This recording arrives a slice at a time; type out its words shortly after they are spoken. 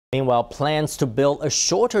Meanwhile, plans to build a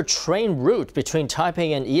shorter train route between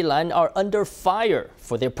Taipei and Yilan are under fire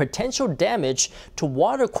for their potential damage to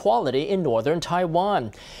water quality in northern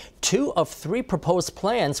Taiwan. 2 of 3 proposed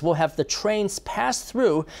plans will have the trains pass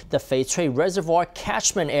through the Feitsui Reservoir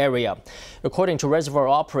catchment area. According to reservoir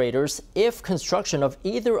operators, if construction of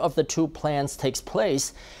either of the 2 plans takes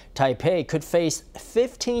place, Taipei could face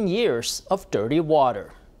 15 years of dirty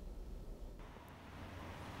water.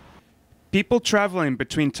 People traveling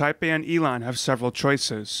between Taipei and Yilan have several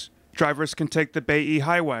choices. Drivers can take the Beiyi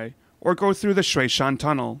Highway or go through the Hsuehshan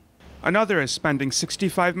Tunnel. Another is spending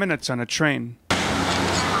 65 minutes on a train.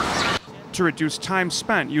 To reduce time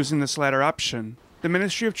spent using this latter option, the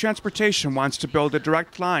Ministry of Transportation wants to build a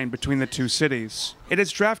direct line between the 2 cities. It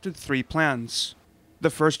has drafted 3 plans. The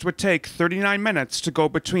first would take 39 minutes to go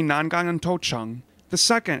between Nangang and Toucheng. The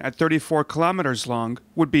second, at 34 kilometers long,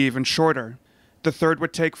 would be even shorter. The third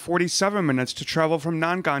would take 47 minutes to travel from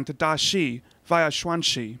Nangang to Daxi via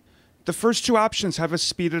Shuanxi. The first 2 options have a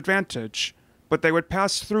speed advantage, but they would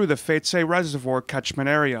pass through the Feitsui Reservoir catchment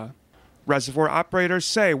area. Reservoir operators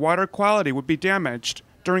say water quality would be damaged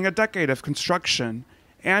during a decade of construction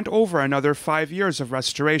and over another 5 years of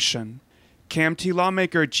restoration. KMT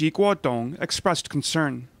lawmaker Ji Guodong expressed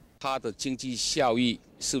concern. Are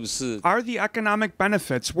the economic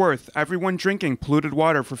benefits worth everyone drinking polluted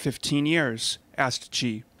water for 15 years? Asked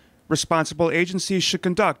Ji. Responsible agencies should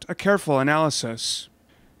conduct a careful analysis.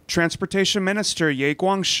 Transportation Minister Ye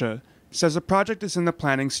Guangshi says the project is in the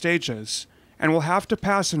planning stages and will have to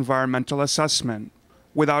pass environmental assessment.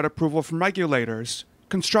 Without approval from regulators,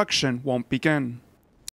 construction won't begin.